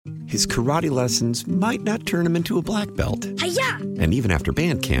his karate lessons might not turn him into a black belt. Hi-ya! And even after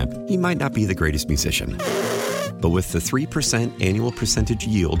band camp, he might not be the greatest musician. But with the 3% annual percentage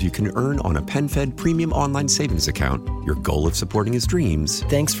yield you can earn on a PenFed premium online savings account, your goal of supporting his dreams...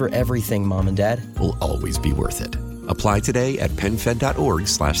 Thanks for everything, Mom and Dad. ...will always be worth it. Apply today at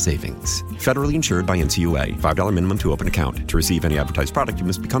PenFed.org/savings. Federally insured by NCUA. $5 minimum to open account. To receive any advertised product, you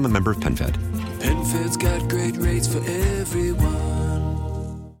must become a member of PenFed. PenFed's got great rates for everyone.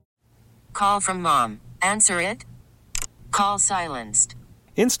 Call from mom. Answer it. Call silenced.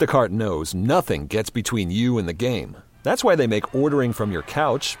 Instacart knows nothing gets between you and the game. That's why they make ordering from your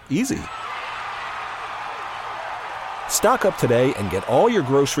couch easy. Stock up today and get all your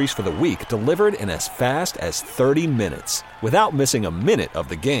groceries for the week delivered in as fast as 30 minutes without missing a minute of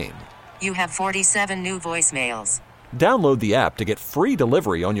the game. You have 47 new voicemails. Download the app to get free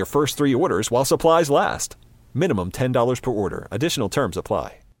delivery on your first 3 orders while supplies last. Minimum $10 per order. Additional terms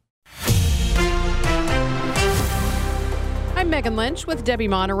apply. I'm Megan Lynch with Debbie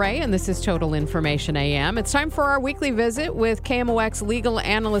Monterey, and this is Total Information AM. It's time for our weekly visit with KMOX legal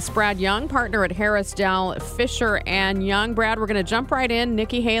analyst Brad Young, partner at Harris, Dowell, Fisher and Young. Brad, we're going to jump right in.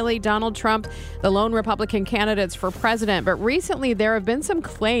 Nikki Haley, Donald Trump, the lone Republican candidates for president. But recently there have been some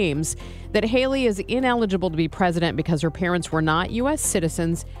claims that Haley is ineligible to be president because her parents were not U.S.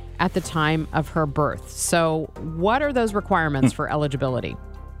 citizens at the time of her birth. So what are those requirements for eligibility?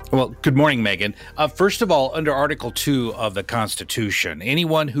 Well, good morning, Megan. First of all, under Article 2 of the Constitution,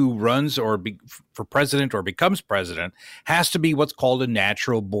 anyone who runs for president or becomes president has to be what's called a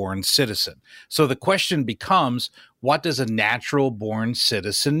natural-born citizen. So the question becomes, what does a natural-born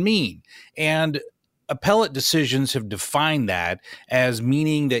citizen mean? And appellate decisions have defined that as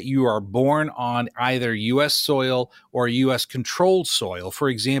meaning that you are born on either U.S. soil or U.S. controlled soil. For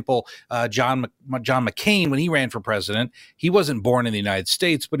example, John McCain, when he ran for president, he wasn't born in the United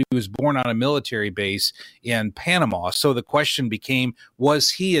States, but he was born on a military base in Panama. So the question became, was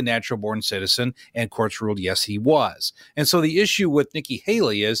he a natural-born citizen? And courts ruled, yes, he was. And so the issue with Nikki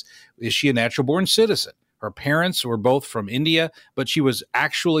Haley is she a natural-born citizen? Her parents were both from India, but she was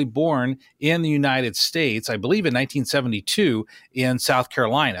actually born in the United States, I believe in 1972 in South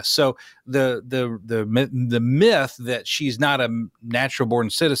Carolina. So the myth that she's not a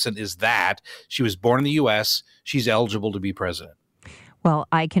natural-born citizen is that she was born in the U.S., she's eligible to be president. Well,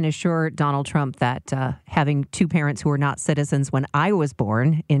 I can assure Donald Trump that having 2 parents who were not citizens when I was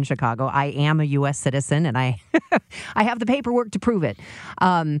born in Chicago, I am a U.S. citizen, and I I have the paperwork to prove it.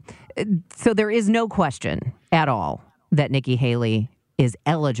 So there is no question at all that Nikki Haley is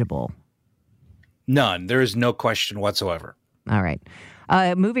eligible. None. There is no question whatsoever. All right.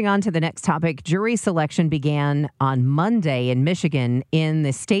 Moving on to the next topic, jury selection began on Monday in Michigan in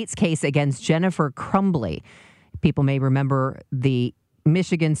the state's case against Jennifer Crumbley. People may remember the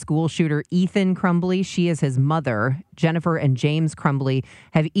Michigan school shooter Ethan Crumbley. She is his mother. Jennifer and James Crumbley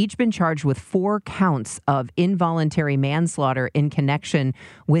have each been charged with 4 counts of involuntary manslaughter in connection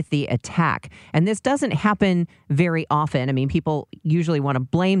with the attack. And this doesn't happen very often. I mean, people usually want to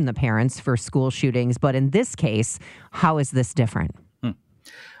blame the parents for school shootings, but in this case, how is this different?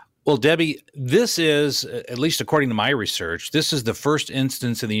 Well, Debbie, this is, at least according to my research, this is the first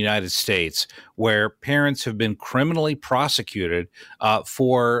instance in the United States where parents have been criminally prosecuted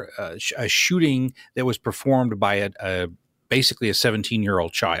for a shooting that was performed by basically a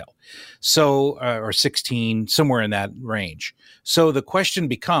 17-year-old child. So, or 16, somewhere in that range. So the question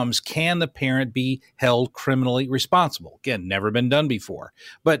becomes, can the parent be held criminally responsible? Again, never been done before.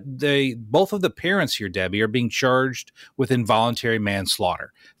 But both of the parents here, Debbie, are being charged with involuntary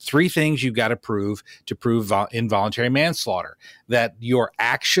manslaughter. 3 things you've got to prove involuntary manslaughter: that your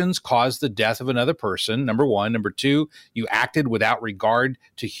actions caused the death of another person, number 1. Number 2, you acted without regard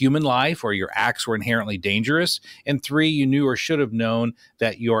to human life, or your acts were inherently dangerous. And 3, you knew or should have known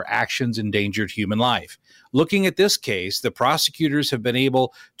that your actions endangered human life. Looking at this case, the prosecutors have been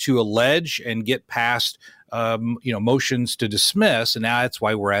able to allege and get past motions to dismiss, and now that's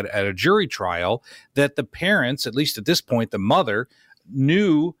why we're at a jury trial, that the parents, at least at this point, the mother,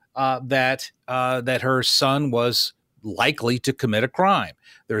 knew that her son was likely to commit a crime.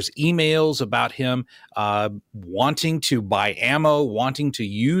 There's emails about him wanting to buy ammo, wanting to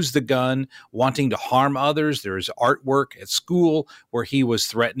use the gun, wanting to harm others. There's artwork at school where he was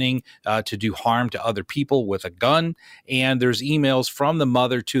threatening to do harm to other people with a gun. And there's emails from the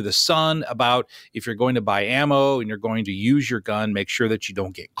mother to the son about, if you're going to buy ammo and you're going to use your gun, make sure that you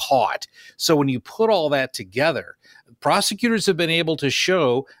don't get caught. So when you put all that together, prosecutors have been able to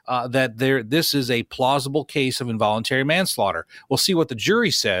show that this is a plausible case of involuntary manslaughter. We'll see what the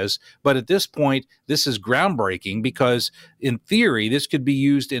jury says, but at this point, this is groundbreaking because, in theory, this could be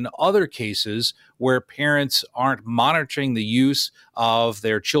used in other cases where parents aren't monitoring the use of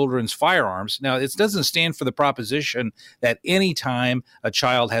their children's firearms. Now, it doesn't stand for the proposition that any time a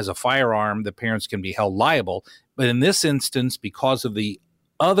child has a firearm, the parents can be held liable. But in this instance, because of the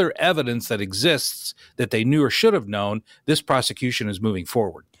other evidence that exists that they knew or should have known, this prosecution is moving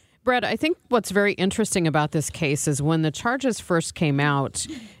forward. Brett, I think what's very interesting about this case is when the charges first came out,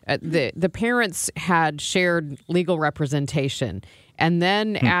 the parents had shared legal representation. And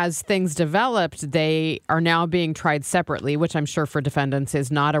then as things developed, they are now being tried separately, which I'm sure for defendants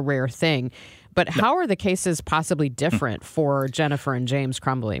is not a rare thing. But how are the cases possibly different for Jennifer and James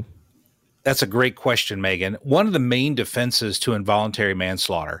Crumbley? That's a great question, Megan. One of the main defenses to involuntary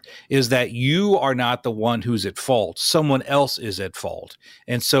manslaughter is that you are not the one who's at fault. Someone else is at fault.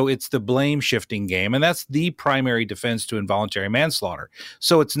 And so it's the blame shifting game. And that's the primary defense to involuntary manslaughter.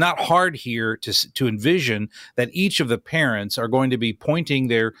 So it's not hard here to envision that each of the parents are going to be pointing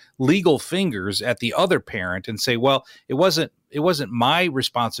their legal fingers at the other parent and say, well, it wasn't my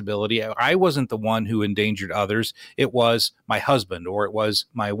responsibility. I wasn't the one who endangered others. It was my husband or it was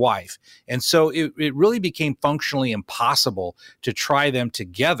my wife. And so it really became functionally impossible to try them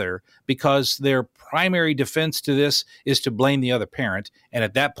together because their primary defense to this is to blame the other parent. And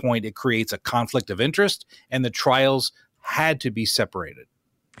at that point, it creates a conflict of interest and the trials had to be separated.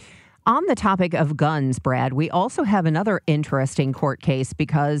 On the topic of guns, Brad, we also have another interesting court case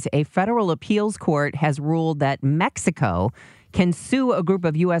because a federal appeals court has ruled that Mexico can sue a group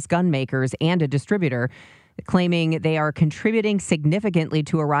of U.S. gun makers and a distributor, claiming they are contributing significantly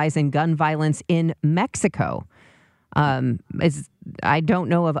to a rise in gun violence in Mexico. I don't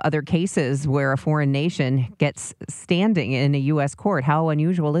know of other cases where a foreign nation gets standing in a U.S. court. How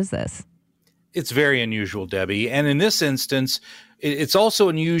unusual is this? It's very unusual, Debbie. And in this instance, it's also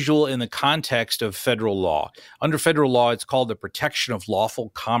unusual in the context of federal law. Under federal law, it's called the Protection of Lawful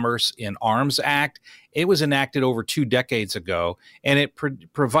Commerce in Arms Act. It was enacted over 2 decades ago, and it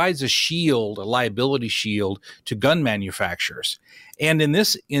provides a shield, a liability shield, to gun manufacturers. And in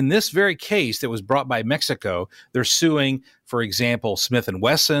this very case that was brought by Mexico, they're suing, for example, Smith &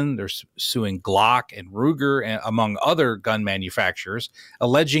 Wesson, they're suing Glock and Ruger, and among other gun manufacturers,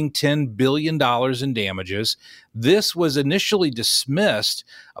 alleging $10 billion in damages. This was initially dismissed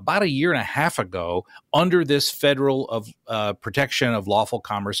about 1.5 years ago under this Federal Protection of Lawful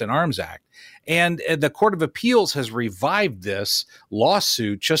Commerce in Arms Act. And the Court of Appeals has revived this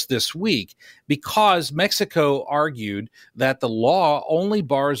lawsuit just this week because Mexico argued that the law only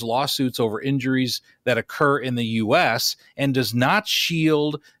bars lawsuits over injuries that occur in the U.S. and does not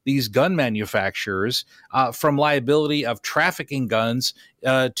shield these gun manufacturers from liability of trafficking guns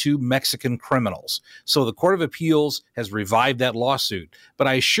to Mexican criminals. So the Court of Appeals has revived that lawsuit. But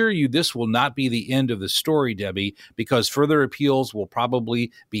I assure you this will not be the end of the story, Debbie, because further appeals will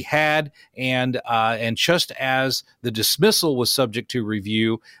probably be had. And just as the dismissal was subject to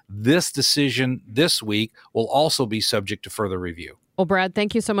review, this decision this week will also be subject to further review. Well, Brad,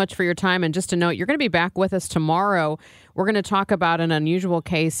 thank you so much for your time. And just a note, you're going to be back with us tomorrow. We're going to talk about an unusual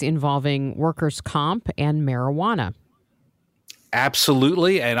case involving workers' comp and marijuana.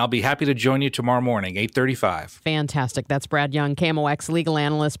 Absolutely, and I'll be happy to join you tomorrow morning, 8:35. Fantastic. That's Brad Young, KMOX legal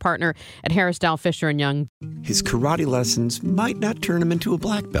analyst, partner at Harris, Dowell, Fisher & Young. His karate lessons might not turn him into a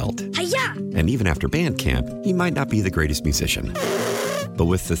black belt. Hi-ya! And even after band camp, he might not be the greatest musician. But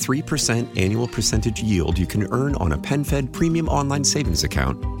with the 3% annual percentage yield you can earn on a PenFed premium online savings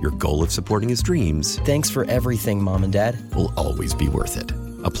account, your goal of supporting his dreams... Thanks for everything, Mom and Dad. ...will always be worth it.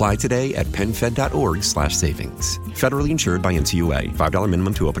 Apply today at PenFed.org/savings. Federally insured by NCUA. $5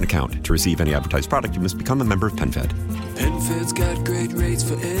 minimum to open account. To receive any advertised product, you must become a member of PenFed. PenFed's got great rates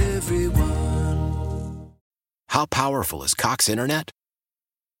for everyone. How powerful is Cox Internet?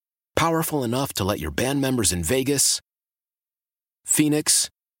 Powerful enough to let your band members in Vegas, Phoenix,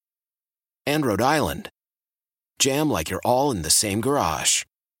 and Rhode Island jam like you're all in the same garage.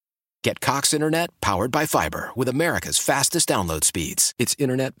 Get Cox Internet powered by fiber with America's fastest download speeds. It's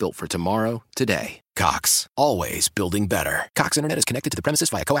internet built for tomorrow, today. Cox, always building better. Cox Internet is connected to the premises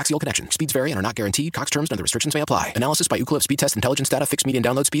via coaxial connection. Speeds vary and are not guaranteed. Cox terms and other restrictions may apply. Analysis by Ookla of Speed Test Intelligence Data. Fixed median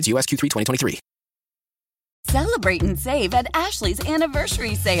download speeds. US Q3 2023. Celebrate and save at Ashley's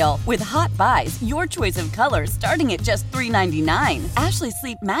Anniversary Sale. With Hot Buys, your choice of colors starting at just $3.99. Ashley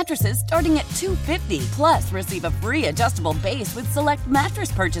Sleep mattresses starting at $2.50. Plus, receive a free adjustable base with select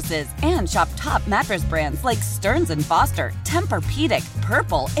mattress purchases. And shop top mattress brands like Stearns & Foster, Tempur-Pedic,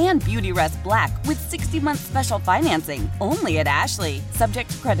 Purple, and Beautyrest Black with 60-month special financing. Only at Ashley. Subject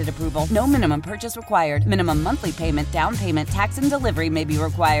to credit approval. No minimum purchase required. Minimum monthly payment, down payment, tax, and delivery may be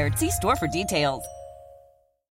required. See store for details.